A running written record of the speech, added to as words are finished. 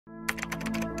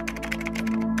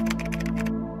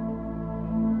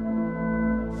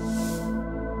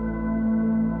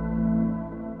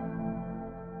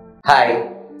Hi,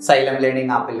 Xylem Learning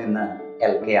ആപ്പിൽ നിന്ന്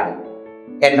LK ആണ്.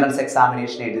 എൻട്രൻസ്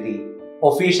എക്സാമിനേഷൻ എഴുതി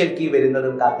ഒഫീഷ്യൽ കീ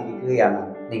വരുന്നതും കാത്തിരിക്കുകയാണ്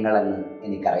നിങ്ങളെന്ന്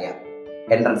എനിക്കറിയാം.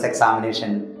 എൻട്രൻസ്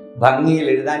എക്സാമിനേഷൻ ഭംഗിയിൽ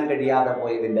എഴുതാൻ കഴിയാതെ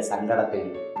പോയതിൻ്റെ സങ്കടത്തിൽ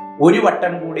ഒരു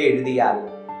വട്ടം കൂടെ എഴുതിയാൽ,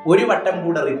 ഒരു വട്ടം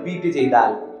കൂടെ റിപ്പീറ്റ്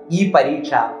ചെയ്താൽ ഈ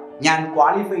പരീക്ഷ ഞാൻ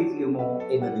ക്വാളിഫൈ ചെയ്യുമോ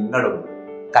എന്ന് നിങ്ങളും,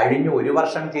 കഴിഞ്ഞ ഒരു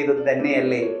വർഷം ചെയ്തത്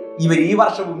തന്നെയല്ലേ ഇവർ ഈ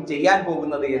വർഷവും ചെയ്യാൻ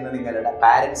പോകുന്നത് എന്ന് നിങ്ങളുടെ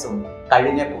പാരൻസും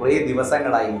കഴിഞ്ഞ കുറേ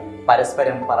ദിവസങ്ങളായി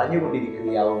പരസ്പരം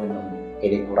പറഞ്ഞുകൊണ്ടിരിക്കുകയാവുമെന്നും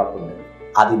എനിക്ക് ഉറപ്പുണ്ട്.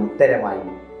 അതിനുത്തരമായി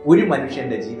ഒരു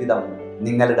മനുഷ്യന്റെ ജീവിതം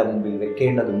നിങ്ങളുടെ മുമ്പിൽ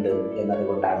വെക്കേണ്ടതുണ്ട്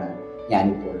എന്നതുകൊണ്ടാണ്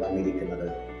ഞാനിപ്പോൾ വന്നിരിക്കുന്നത്.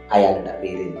 അയാളുടെ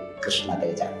പേര്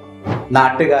കൃഷ്ണതേജ.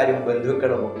 നാട്ടുകാരും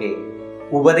ബന്ധുക്കളുമൊക്കെ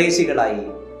ഉപദേശികളായി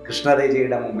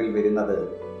കൃഷ്ണതേജയുടെ മുമ്പിൽ വരുന്നത്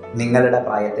നിങ്ങളുടെ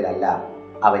പ്രായത്തിലല്ല,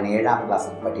 അവൻ 7ാം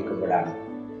ക്ലാസ്സിൽ പഠിക്കുമ്പോഴാണ്.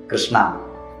 കൃഷ്ണ,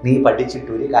 നീ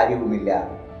പഠിച്ചിട്ടൊരു കാര്യവുമില്ല,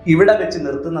 ഇവിടെ വെച്ച്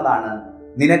നിർത്തുന്നതാണ്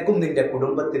നിനക്കും നിന്റെ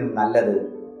കുടുംബത്തിനും നല്ലത്.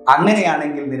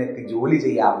 അങ്ങനെയാണെങ്കിൽ നിനക്ക് ജോലി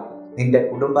ചെയ്യാം, നിന്റെ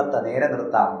കുടുംബത്തെ നേരെ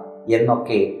നിർത്താം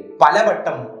എന്നൊക്കെ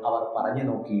പലവട്ടം അവർ പറഞ്ഞു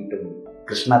നോക്കിയിട്ടും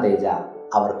കൃഷ്ണതേജ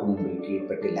അവർക്ക് മുമ്പിൽ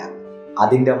കീഴ്പ്പെട്ടില്ല.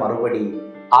 അതിന്റെ മറുപടി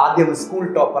ആദ്യം സ്കൂൾ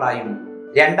ടോപ്പറായും,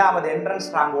 രണ്ടാമത്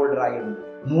എൻട്രൻസ് റാങ്ക് ഹോൾഡറായും,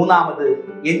 മൂന്നാമത്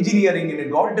എഞ്ചിനീയറിംഗിന്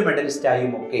ഗോൾഡ്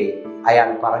മെഡലിസ്റ്റായും ഒക്കെ അയാൾ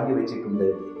പറഞ്ഞു വെച്ചിട്ടുണ്ട്.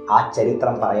 ആ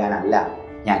ചരിത്രം പറയാനല്ല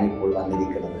ഞാനിപ്പോൾ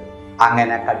വന്നിരിക്കുന്നത്.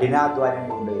 അങ്ങനെ കഠിനാധ്വാനം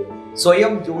കൊണ്ട്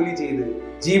സ്വയം ജോലി ചെയ്ത്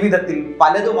ജീവിതത്തിൽ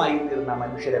പലതുമായി തീർന്ന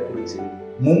മനുഷ്യരെ കുറിച്ച്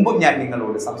മുമ്പും ഞാൻ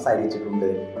നിങ്ങളോട് സംസാരിച്ചിട്ടുണ്ട്.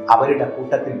 അവരുടെ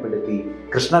കൂട്ടത്തിൽപ്പെടുത്തി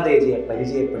കൃഷ്ണതേജയെ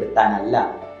പരിചയപ്പെടുത്താനല്ല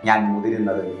ഞാൻ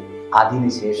മുതിരുന്നത്.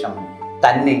 അതിനുശേഷം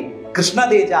തന്നെ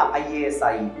കൃഷ്ണതേജ IAS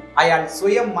ആയി അയാൾ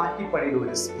സ്വയം മാറ്റിപ്പണിത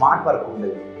ഒരു സ്മാർട്ട് വർക്കുണ്ട്.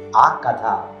 ആ കഥ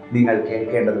നിങ്ങൾ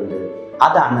കേൾക്കേണ്ടതുണ്ട്.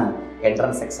 അതാണ്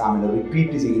എൻട്രൻസ് എക്സാമിന്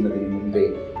റിപ്പീറ്റ് ചെയ്യുന്നതിന് മുമ്പേ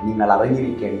നിങ്ങൾ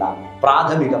അറിഞ്ഞിരിക്കേണ്ട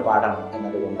പ്രാഥമിക പാഠം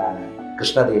എന്നതുകൊണ്ടാണ്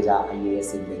കൃഷ്ണതേജ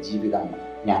IASന്റെ ജീവിതം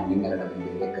ഞാൻ നിങ്ങളുടെ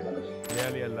മുമ്പിൽ വെക്കുന്നത്.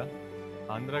 മലയാളിയല്ല,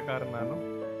 ആന്ധ്രക്കാരനാണ്.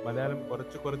 മലയാളം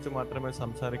കുറച്ച് മാത്രമേ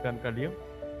സംസാരിക്കാൻ കഴിയും.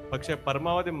 പക്ഷെ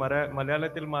പരമാവധി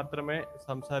മലയാളത്തിൽ മാത്രമേ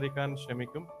സംസാരിക്കാൻ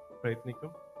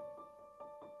പ്രയത്നിക്കും.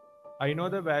 I know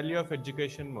the value of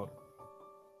education more.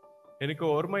 എനിക്ക്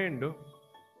ഓർമ്മയുണ്ട്,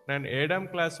 ഞാൻ 7ാം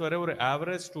ക്ലാസ് വരെ ഒരു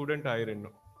ആവറേജ് സ്റ്റുഡൻ്റ്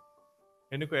ആയിരുന്നു.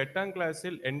 എനിക്ക് 8ാം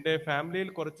ക്ലാസ്സിൽ എൻ്റെ ഫാമിലിയിൽ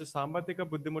കുറച്ച് സാമ്പത്തിക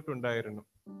ബുദ്ധിമുട്ടുണ്ടായിരുന്നു.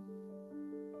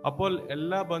 അപ്പോൾ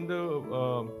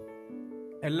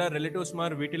എല്ലാ റിലേറ്റീവ്സ്മാർ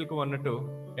വീട്ടിലേക്ക് വന്നിട്ട്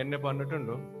എന്നെ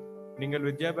പറഞ്ഞിട്ടുണ്ട്, നിങ്ങൾ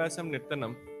വിദ്യാഭ്യാസം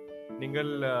നിർത്തണം, നിങ്ങൾ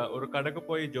ഒരു കടക്ക്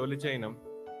പോയി ജോലി ചെയ്യണം,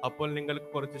 അപ്പോൾ നിങ്ങൾക്ക്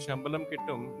കുറച്ച് ശമ്പളം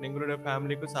കിട്ടും, നിങ്ങളുടെ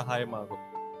ഫാമിലിക്ക് സഹായമാകും.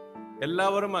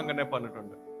 എല്ലാവരും അങ്ങനെ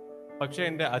പറഞ്ഞിട്ടുണ്ട്. പക്ഷെ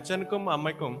എൻ്റെ അച്ഛനും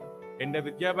അമ്മയ്ക്കും എൻ്റെ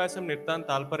വിദ്യാഭ്യാസം നിർത്താൻ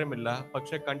താല്പര്യമില്ല,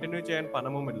 പക്ഷെ കണ്ടിന്യൂ ചെയ്യാൻ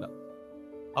പണവുമില്ല.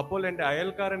 അപ്പോൾ എൻ്റെ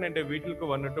അയൽക്കാരൻ എൻ്റെ വീട്ടിലേക്ക്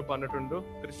വന്നിട്ട് പറഞ്ഞിട്ടുണ്ട്,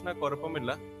 കൃഷ്ണ,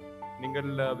 കുഴപ്പമില്ല, നിങ്ങൾ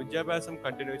വിദ്യാഭ്യാസം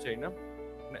കണ്ടിന്യൂ ചെയ്യണം,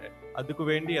 അതുക്ക്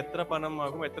വേണ്ടി എത്ര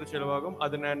പണമാകും, എത്ര ചിലവാകും,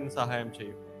 അത് ഞാൻ സഹായം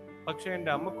ചെയ്യും. പക്ഷെ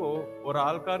എൻ്റെ അമ്മക്ക്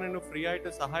ഒരാൾക്കാരന് ഫ്രീ ആയിട്ട്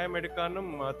സഹായം എടുക്കാനും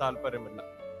താല്പര്യമില്ല.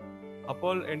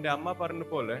 അപ്പോൾ എൻ്റെ അമ്മ പറഞ്ഞ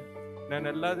പോലെ ഞാൻ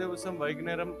എല്ലാ ദിവസവും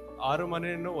വൈകുന്നേരം 6 മണി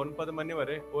നിന്ന് 9 മണി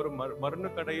വരെ ഒരു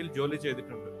മരുന്ന് കടയിൽ ജോലി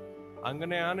ചെയ്തിട്ടുണ്ട്.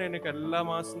 അങ്ങനെയാണ് എനിക്ക് എല്ലാ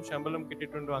മാസം ശമ്പളം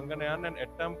കിട്ടിയിട്ടുണ്ട്. അങ്ങനെയാണ് ഞാൻ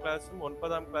 8ാം ക്ലാസ്സും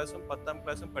 9ാം ക്ലാസ്സും 10ാം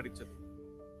ക്ലാസ്സും പഠിച്ചത്.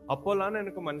 അപ്പോഴാണ്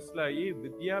എനിക്ക് മനസ്സിലായി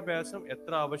വിദ്യാഭ്യാസം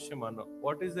എത്ര ആവശ്യമാണ്.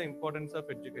 What is the importance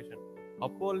of education.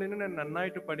 അപ്പോൾ നിന്ന് ഞാൻ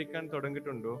നന്നായിട്ട് പഠിക്കാൻ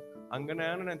തുടങ്ങിയിട്ടുണ്ടോ.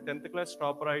 അങ്ങനെയാണ് ഞാൻ 10th ക്ലാസ്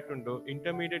ടോപ്പർ ആയിട്ടുണ്ട്,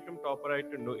 ഇന്റർമീഡിയറ്റും ടോപ്പർ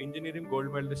ആയിട്ടുണ്ട്, എഞ്ചിനീയറിംഗ്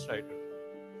ഗോൾഡ് മെഡലിസ്റ്റ് ആയിട്ടുണ്ട്.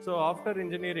 സോ ആഫ്റ്റർ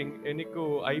എഞ്ചിനീയറിംഗ് എനിക്ക്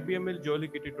IBMൽ ജോലി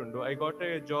കിട്ടിയിട്ടുണ്ട്. I got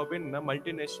A job in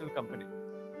multinational company.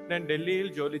 ഞാൻ ഡൽഹിയിൽ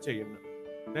ജോലി ചെയ്യുന്നു.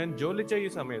 ഞാൻ ജോലി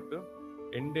ചെയ്യുന്ന സമയത്ത്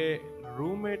എൻ്റെ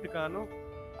റൂംമേറ്റ്ക്കാണ്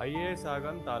IAS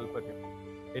ആകാൻ താല്പര്യം.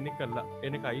 എനിക്കല്ല.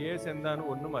 എനിക്ക് IAS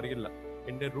എന്താണെന്ന് ഒന്നും അറിയില്ല.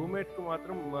 എൻ്റെ റൂംമേറ്റ്ക്ക്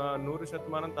മാത്രം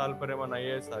 100% താല്പര്യമാണ്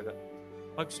IAS ആകാൻ.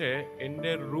 പക്ഷേ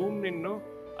എൻ്റെ റൂം നിന്ന്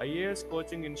IAS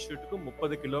കോച്ചിങ് ഇൻസ്റ്റിറ്റ്യൂട്ടിക്ക്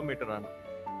 30 കിലോമീറ്ററാണ്.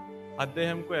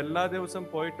 അദ്ദേഹംക്ക് എല്ലാ ദിവസം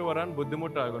പോയിട്ട് വരാൻ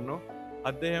ബുദ്ധിമുട്ടാകുന്നു.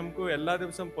 അദ്ദേഹംക്ക് എല്ലാ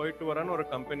ദിവസം പോയിട്ട് വരാൻ ഒരു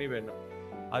കമ്പനി വേണം.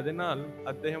 അതിനാൽ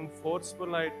അദ്ദേഹം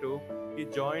ഫോഴ്സ്ഫുൾ ആയിട്ട് he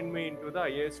joined me into the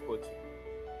IAS coaching.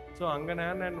 So അങ്ങനെ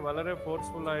ഞാൻ വളരെ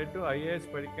ഫോഴ്സ്ഫുൾ ആയിട്ട് IAS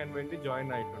പഠിക്കാൻ വേണ്ടി ജോയിൻ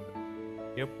ആയിട്ടുണ്ട്.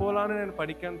 എപ്പോഴാണ് ഞാൻ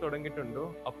പഠിക്കാൻ തുടങ്ങിയിട്ടുണ്ടോ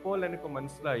അപ്പോൾ എനിക്ക്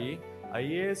മനസ്സിലായി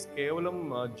IAS കേവലം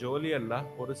ജോലിയല്ല,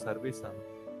 ഒരു സർവീസാണ്.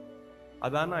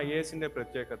 അതാണ് IASന്റെ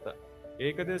പ്രത്യേകത.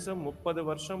 ഏകദേശം 30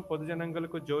 വർഷം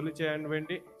പൊതുജനങ്ങൾക്ക്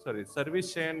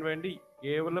സർവീസ് ചെയ്യാൻ വേണ്ടി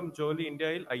കേവലം ജോലി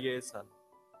ഇന്ത്യയിൽ IAS ആണ്.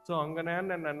 സോ അങ്ങനെയാണ്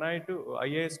ഞാൻ നന്നായിട്ട്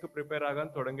IASക്ക് പ്രിപ്പയർ ആകാൻ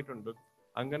തുടങ്ങിയിട്ടുണ്ട്.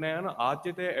 അങ്ങനെയാണ്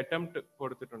ആദ്യത്തെ അറ്റംപ്റ്റ്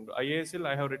കൊടുത്തിട്ടുണ്ട്. IASൽ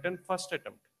I have written first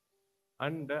attempt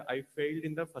and I failed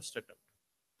in the first attempt.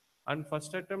 And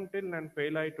first attemptൽ ഞാൻ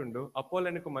ഫെയിൽ ആയിട്ടുണ്ട്. അപ്പോൾ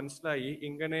എനിക്ക് മനസ്സിലായി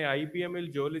ഇങ്ങനെ IBMൽ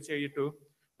ജോലി ചെയ്തിട്ട്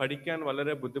പഠിക്കാൻ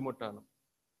വളരെ ബുദ്ധിമുട്ടാണ്.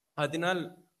 അതിനാൽ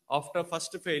after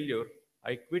first failure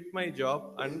I quit my job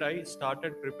and I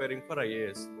started preparing for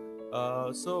IAS.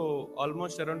 So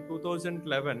almost around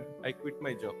 2011 I quit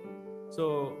my job. So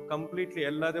completely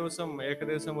എല്ലാ ദിവസവും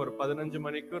ഏകദേശം ഒരു 15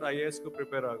 മണിക്കൂർ IAS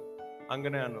പ്രിപ്പയർ ആകും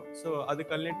അങ്ങനെയാണ്. സോ അത്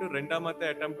കഴിഞ്ഞിട്ട് രണ്ടാമത്തെ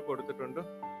അറ്റംപ്റ്റ് കൊടുത്തിട്ടുണ്ട്,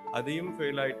 അതെയും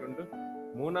ഫെയിൽ ആയിട്ടുണ്ട്.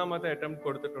 മൂന്നാമത്തെ അറ്റംപ്റ്റ്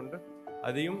കൊടുത്തിട്ടുണ്ട്,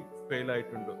 അതെയും ഫെയിൽ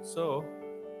ആയിട്ടുണ്ട്. So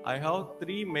I have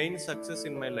three main success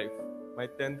in my life: my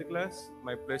 10th class,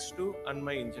 my plus 2 and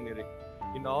my engineering.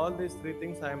 In all these three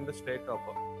things I am the state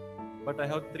topper. But I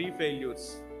have three failures: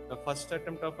 the first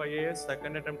attempt of IAS,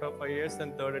 second attempt of IAS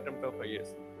and third attempt of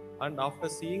IAS. And after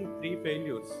seeing three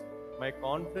failures, my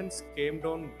confidence came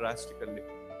down drastically.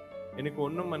 എനിക്ക്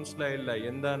ഒന്നും മനസ്സിലായില്ല,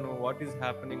 എന്താണ്, what is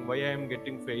happening, why I am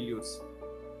getting failures.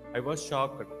 I was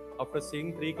shocked. After seeing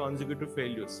three consecutive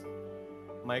failures,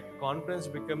 my confidence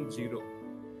became zero.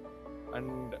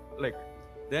 And like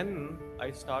then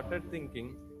I started thinking,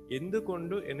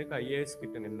 എന്തുകൊണ്ട് എനിക്ക് IAS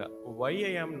കിട്ടുന്നില്ല, why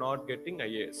I am not getting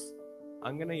IAS.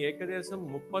 അങ്ങനെ ഏകദേശം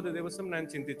 30 ദിവസം ഞാൻ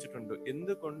ചിന്തിച്ചിട്ടുണ്ട്,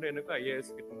 എന്തുകൊണ്ട് എനിക്ക് IAS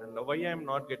കിട്ടുന്നില്ല, why I am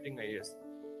not getting IAS.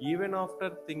 Even after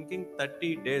thinking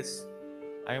 30 days,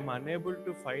 I am unable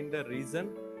to find the reason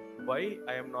why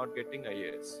I am not getting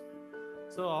IAS.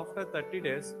 So after 30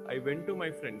 days, I went to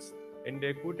my friends. എൻ്റെ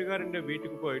കൂട്ടുകാരൻ്റെ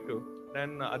വീട്ടിൽ പോയിട്ട് ഞാൻ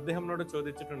അദ്ദേഹത്തിനോട്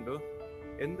ചോദിച്ചിട്ടുണ്ട്,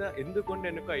 എന്തുകൊണ്ട്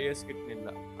എനിക്ക് IAS കിട്ടുന്നില്ല.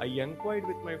 I inquired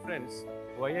with my friends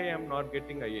why I am not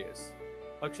getting IAS.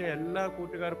 പക്ഷെ എല്ലാ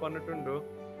കൂട്ടുകാർ പറഞ്ഞിട്ടുണ്ട്,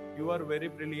 you are very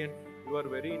brilliant, you are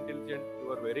very intelligent, you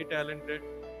are very talented,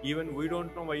 even we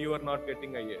don't know why you are not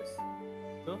getting IAS.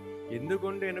 So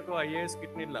endukonde enaku IAS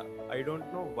kitnilla, I don't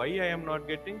know why I am not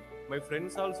getting, my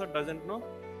friends also doesn't know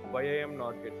why I am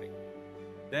not getting.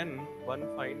 Then one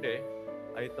fine day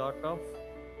I thought of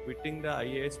quitting the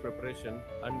IAS preparation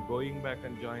and going back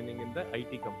and joining in the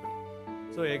IT company.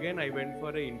 So again I went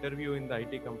for an interview in the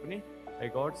IT company. I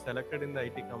got selected in the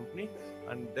IT company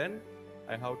and then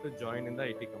I have to join in the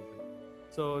IT company.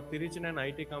 So തിരിച്ച് ഞാൻ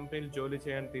IT കമ്പനിയിൽ ജോലി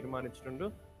ചെയ്യാൻ തീരുമാനിച്ചിട്ടുണ്ട്.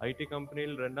 IT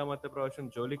കമ്പനിയിൽ രണ്ടാമത്തെ പ്രാവശ്യം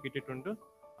ജോലി കിട്ടിയിട്ടുണ്ട്.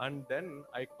 And then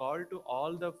I called to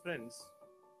all the friends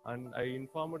and I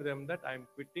informed them that I am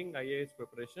quitting IAS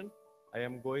preparation. I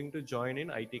am going to join in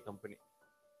IT company.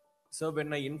 So when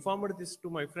I informed this to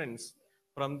my friends,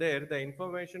 from there the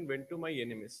information went to my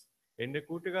enemies. എൻ്റെ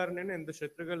കൂട്ടുകാരനെ എൻ്റെ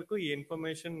ശത്രുക്കൾക്ക് ഈ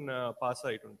information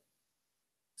പാസ്സായിട്ടുണ്ട്.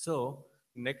 So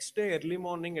next day early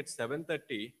morning at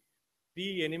 7:30,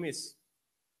 three enemies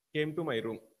came to my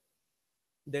room.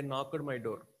 They knocked my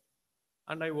door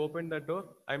and I opened the door.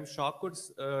 I'm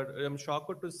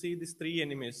shocked to see these three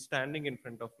enemies standing in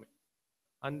front of me.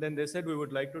 And then they said, we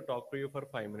would like to talk to you for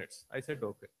 5 minutes. I said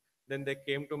okay. Then they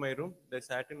came to my room, they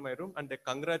sat in my room and they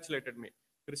congratulated me.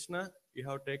 Krishna, you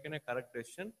have taken a correct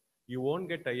decision. You won't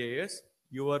get IAS.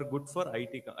 You are good for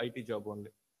IT job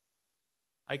only.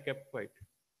 I kept quiet.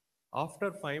 After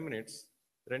 5 minutes,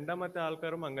 രണ്ടാമത്തെ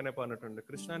ആൾക്കാരും അങ്ങനെ പറഞ്ഞിട്ടുണ്ട്,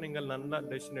 കൃഷ്ണ നിങ്ങൾ നല്ല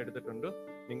decision എടുത്തിട്ടുണ്ട്,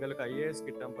 നിങ്ങൾക്ക് IAS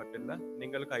കിട്ടാൻ പറ്റില്ല,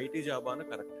 നിങ്ങൾക്ക് IT ജോബാണ്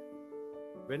correct.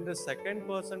 When the second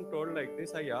person told like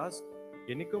this, I asked,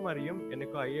 എനിക്കും അറിയും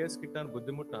എനിക്ക് IAS കിട്ടാൻ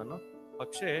ബുദ്ധിമുട്ടാണ്,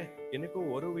 പക്ഷേ എനിക്ക്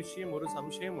ഒരു വിഷയം, ഒരു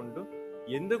സംശയമുണ്ട്,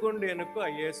 എന്തുകൊണ്ട് എനിക്ക്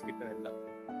IAS കിട്ടുന്നില്ല.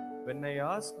 When I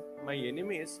asked my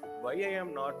enemies why I am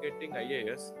not getting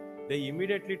IAS, they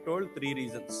immediately told three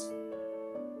reasons.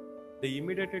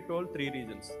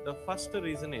 The first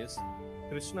reason is,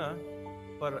 Krishna,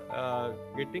 for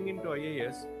getting into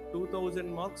IAS, 2000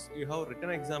 marks you have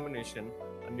written examination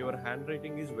and your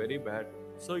handwriting is very bad,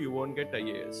 so you won't get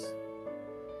IAS.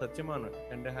 Sachamana,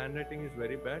 and the handwriting is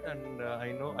very bad and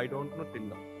I don't know till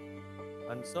now.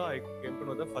 And so I came to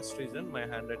know the first reason, my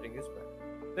handwriting is bad.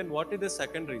 Then what is the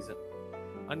second reason?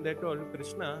 And they told,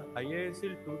 Krishna, IAS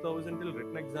till 2000 till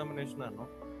written examination ano.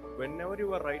 Whenever you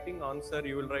are writing answer,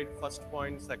 you will write first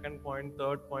point, second point,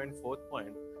 third point, fourth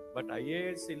point. But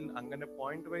IAS il angane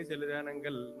point wise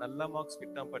എഴുതാനെങ്കിൽ നല്ല marks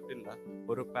കിട്ടാൻ പറ്റില്ല.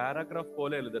 ഒരു paragraph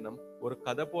പോലെ എഴുതണം, ഒരു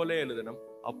കഥ പോലെ എഴുതണം,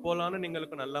 അപ്പോഴാണ്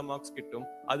നിങ്ങൾക്ക് നല്ല മാർക്സ് കിട്ടും.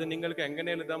 അത് നിങ്ങൾക്ക് എങ്ങനെ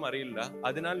എഴുതാൻ അറിയില്ല,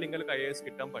 അതിനാൽ നിങ്ങൾക്ക് IAS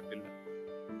കിട്ടാൻ പറ്റില്ല.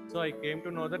 So I came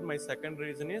to know that my second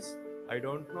reason is I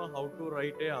don't know how to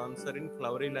write a answer in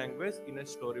flowery language in a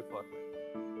story format.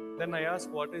 Then I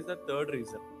asked, what is the third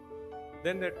reason?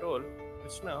 Then they told,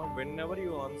 Krishna, whenever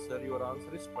you answer, your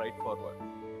answer is straightforward.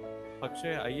 പക്ഷേ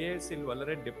IAS ൽ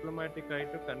വളരെ diplomatic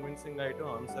ആയിട്ട് convincing ആയിട്ട്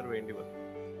answer വേണ്ടി വരും.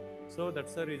 So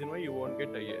that's the reason why you want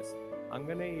get IAS.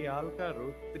 അങ്ങനെ ഈ ആൾക്കാർ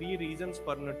 3 റീസൺസ്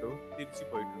പറഞ്ഞിട്ട് തിരിച്ചു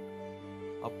പോയിട്ടുണ്ട്.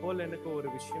 അപ്പോൾ എനിക്ക് ഒരു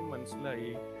വിഷയം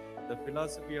മനസ്സിലായി, the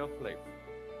philosophy of life.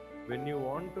 When you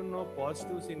want to know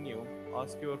positives in you,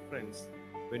 ask your friends.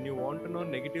 When you want to know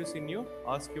negatives in you,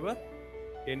 ask your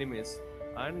enemies.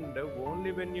 And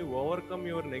only when you overcome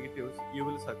your negatives, you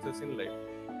will success in life.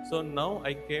 So now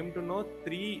I came to know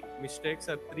 3 mistakes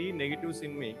or 3 negatives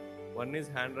in me. One is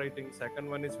handwriting, second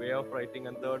one is way of writing,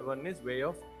 and third one is way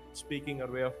of speaking or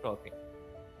way of talking.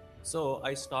 So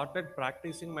I started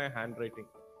practicing my handwriting.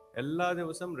 എല്ലാ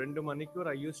ദിവസം 2 മണിക്കൂർ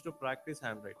I used to practice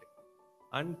handwriting.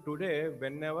 And today,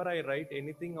 whenever I write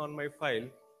anything on my file,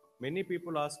 many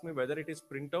people ask me whether it is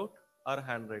printout or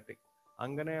handwriting.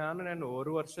 അങ്ങനെയാണ് ഞാൻ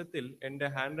ഒരു വർഷത്തിൽ എൻ്റെ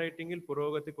hand റൈറ്റിംഗിൽ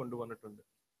പുരോഗതി കൊണ്ടുവന്നിട്ടുണ്ട്.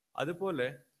 അതുപോലെ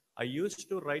I used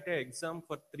to write an exam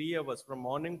for 3 hours from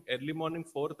early morning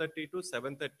 4:30 to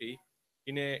 7:30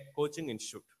 in a coaching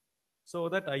institute. So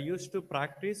that I used to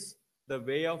practice the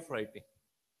way of writing.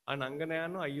 And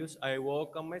അങ്ങനെയാണ് I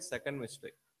overcome my second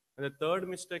mistake. And the third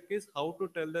mistake is how to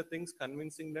tell the things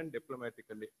convincingly and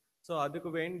diplomatically. So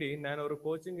adukku vendi nan oru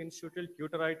coaching institute il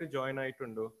tutor aayittu join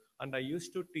aayittundu, and I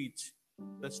used to teach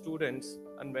the students,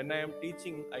 and when I am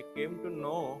teaching I came to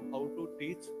know how to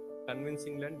teach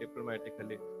convincingly and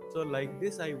diplomatically. So like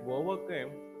this I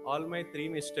overcame all my 3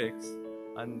 mistakes,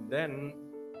 and then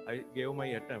I gave my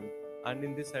attempt, and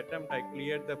in this attempt I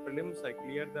cleared the prelims, I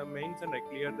cleared the mains, and I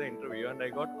cleared the interview, and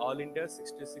I got all India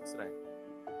 66 rank.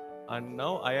 And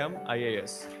now I am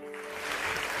IAS.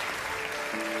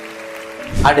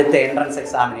 അടുത്ത entrance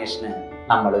എക്സാമിനേഷന്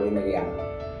നമ്മൾ ഒരുങ്ങുകയാണ്.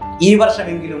 ഈ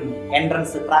വർഷമെങ്കിലും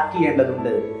entrance crack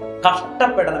ചെയ്യേണ്ടതുണ്ട്,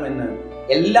 കഷ്ടപ്പെടണമെന്ന്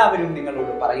എല്ലാവരും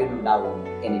നിങ്ങളോട് പറയുന്നുണ്ടാവും,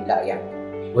 എനിക്കറിയാം.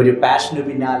 ഒരു പാഷനു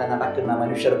പിന്നാലെ നടക്കുന്ന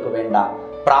മനുഷ്യർക്ക് വേണ്ട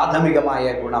പ്രാഥമികമായ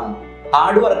ഗുണം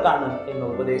ഹാർഡ് വർക്കാണ് എന്ന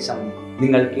ഉപദേശം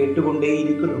നിങ്ങൾ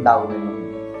കേട്ടുകൊണ്ടേയിരിക്കുന്നുണ്ടാവുമെന്നും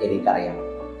എനിക്കറിയാം.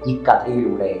 ഈ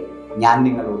കഥയിലൂടെ ഞാൻ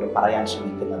നിങ്ങളോട് പറയാൻ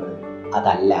ശ്രമിക്കുന്നത്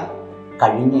അതല്ല.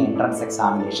 കഴിഞ്ഞ എൻട്രൻസ്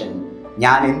എക്സാമിനേഷൻ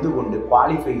ഞാൻ എന്തുകൊണ്ട്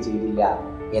ക്വാളിഫൈ ചെയ്തില്ല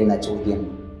എന്ന ചോദ്യം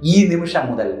ഈ നിമിഷം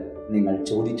മുതൽ നിങ്ങൾ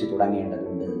ചോദിച്ചു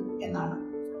തുടങ്ങേണ്ടതുണ്ട് എന്നാണ്.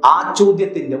 ആ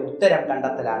ചോദ്യത്തിന്റെ ഉത്തരം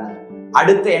കണ്ടെത്തലാണ്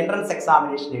അടുത്ത എൻട്രൻസ്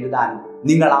എക്സാമിനേഷൻ എഴുതാൻ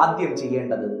നിങ്ങൾ ആദ്യം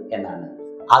ചെയ്യേണ്ടത് എന്നാണ്.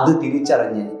 അത്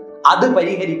തിരിച്ചറിഞ്ഞ് അത്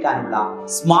പരിഹരിക്കാനുള്ള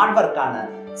സ്മാർട്ട് വർക്കാണ്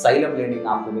Xylem Learning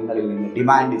ആപ്പ് നിങ്ങളിൽ നിന്ന്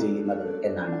ഡിമാൻഡ് ചെയ്യുന്നത്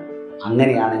എന്നാണ്.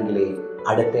 അങ്ങനെയാണെങ്കിലേ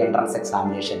അടുത്ത എൻട്രൻസ്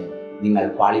എക്സാമിനേഷൻ നിങ്ങൾ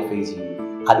ക്വാളിഫൈ ചെയ്യും.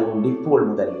 അതുകൊണ്ട് ഇപ്പോൾ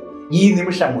മുതൽ, ഈ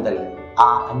നിമിഷം മുതൽ ആ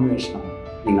അന്വേഷണം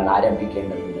നിങ്ങൾ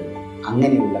ആരംഭിക്കേണ്ടതുണ്ട്.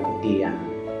 അങ്ങനെയുള്ള കുട്ടിയെയാണ്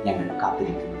ഞങ്ങൾ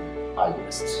കാത്തിരിക്കുന്നത്. All the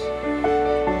best.